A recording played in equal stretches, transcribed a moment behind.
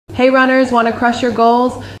Hey runners, want to crush your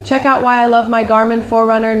goals? Check out why I love my Garmin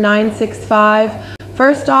Forerunner 965.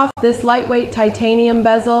 First off, this lightweight titanium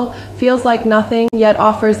bezel feels like nothing, yet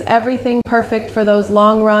offers everything perfect for those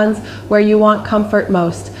long runs where you want comfort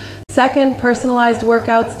most. Second, personalized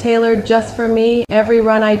workouts tailored just for me. Every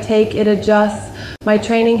run I take, it adjusts. My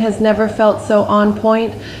training has never felt so on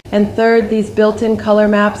point. And third, these built-in color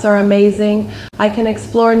maps are amazing. I can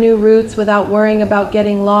explore new routes without worrying about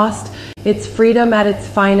getting lost. It's freedom at its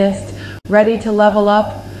finest. Ready to level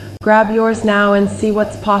up? Grab yours now and see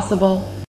what's possible.